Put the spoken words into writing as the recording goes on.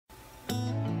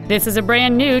This is a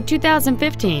brand new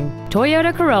 2015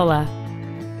 Toyota Corolla.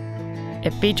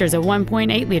 It features a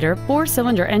 1.8-liter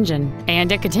four-cylinder engine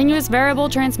and a continuous variable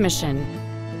transmission.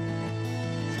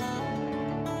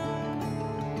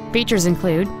 Features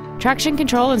include traction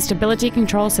control and stability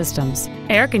control systems,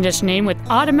 air conditioning with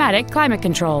automatic climate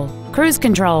control, cruise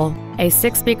control, a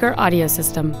 6-speaker audio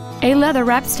system, a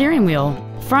leather-wrapped steering wheel,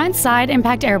 front side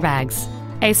impact airbags,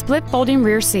 a split folding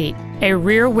rear seat, a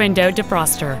rear window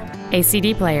defroster, a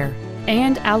CD player,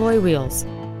 and alloy wheels.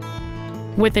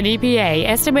 With an EPA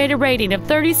estimated rating of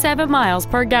 37 miles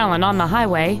per gallon on the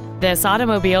highway, this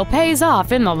automobile pays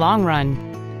off in the long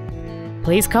run.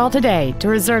 Please call today to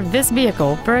reserve this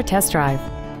vehicle for a test drive.